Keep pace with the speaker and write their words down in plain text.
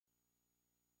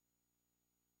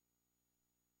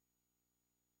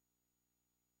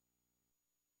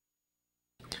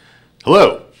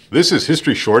Hello, this is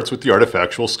History Shorts with the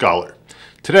Artifactual Scholar.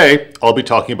 Today, I'll be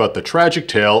talking about the tragic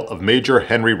tale of Major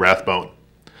Henry Rathbone.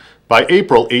 By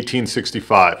April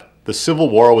 1865, the Civil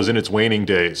War was in its waning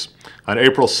days. On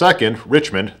April 2nd,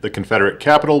 Richmond, the Confederate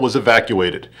capital, was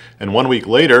evacuated, and 1 week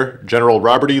later, General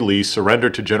Robert E. Lee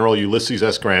surrendered to General Ulysses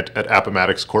S. Grant at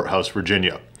Appomattox Courthouse,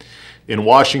 Virginia. In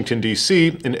Washington,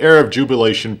 D.C., an air of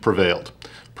jubilation prevailed.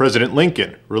 President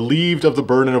Lincoln, relieved of the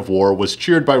burden of war, was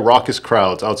cheered by raucous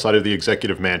crowds outside of the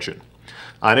Executive Mansion.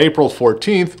 On April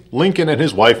 14th, Lincoln and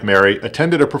his wife Mary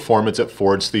attended a performance at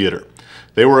Ford's Theater.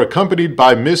 They were accompanied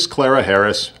by Miss Clara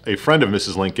Harris, a friend of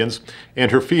Mrs. Lincoln's,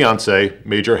 and her fiancé,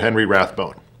 Major Henry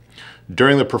Rathbone.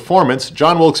 During the performance,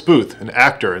 John Wilkes Booth, an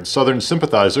actor and Southern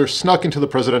sympathizer, snuck into the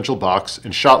presidential box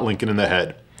and shot Lincoln in the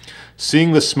head.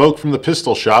 Seeing the smoke from the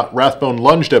pistol shot, Rathbone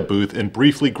lunged at Booth and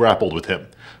briefly grappled with him.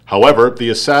 However, the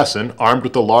assassin, armed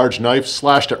with a large knife,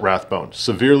 slashed at Rathbone,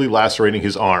 severely lacerating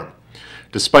his arm.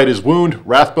 Despite his wound,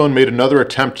 Rathbone made another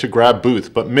attempt to grab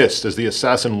Booth, but missed as the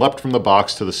assassin leapt from the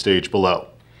box to the stage below.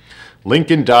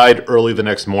 Lincoln died early the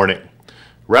next morning.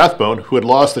 Rathbone, who had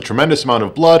lost a tremendous amount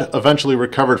of blood, eventually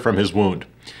recovered from his wound.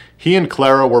 He and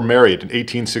Clara were married in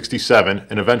 1867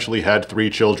 and eventually had 3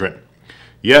 children.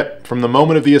 Yet, from the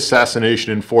moment of the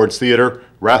assassination in Ford's Theater,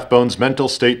 Rathbone's mental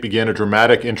state began a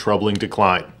dramatic and troubling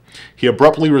decline. He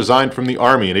abruptly resigned from the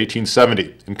Army in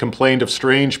 1870 and complained of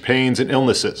strange pains and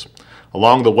illnesses.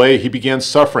 Along the way, he began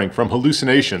suffering from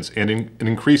hallucinations and an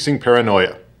increasing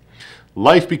paranoia.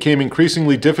 Life became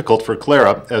increasingly difficult for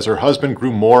Clara as her husband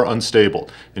grew more unstable,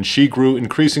 and she grew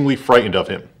increasingly frightened of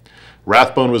him.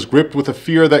 Rathbone was gripped with a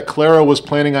fear that Clara was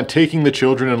planning on taking the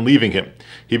children and leaving him.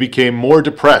 He became more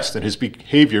depressed and his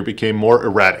behavior became more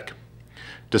erratic.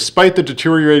 Despite the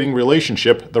deteriorating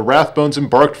relationship, the Rathbones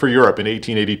embarked for Europe in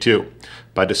 1882.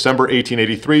 By December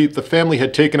 1883, the family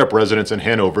had taken up residence in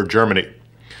Hanover, Germany.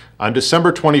 On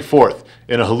December 24th,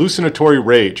 in a hallucinatory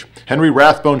rage, Henry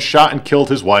Rathbone shot and killed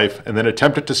his wife and then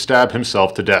attempted to stab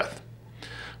himself to death.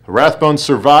 Rathbone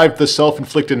survived the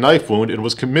self-inflicted knife wound and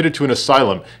was committed to an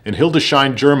asylum in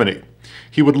Hildesheim, Germany.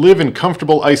 He would live in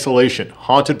comfortable isolation,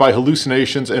 haunted by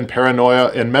hallucinations and paranoia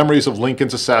and memories of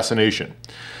Lincoln's assassination.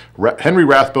 Henry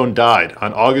Rathbone died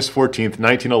on August 14,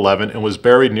 1911, and was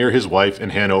buried near his wife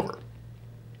in Hanover.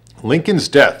 Lincoln's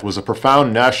death was a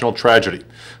profound national tragedy,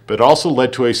 but it also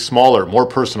led to a smaller, more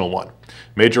personal one.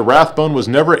 Major Rathbone was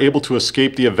never able to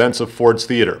escape the events of Ford's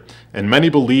Theater, and many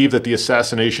believe that the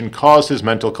assassination caused his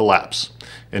mental collapse.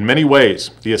 In many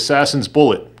ways, the assassin's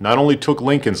bullet not only took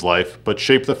Lincoln's life, but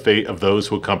shaped the fate of those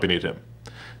who accompanied him.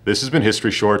 This has been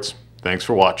History Shorts. Thanks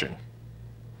for watching.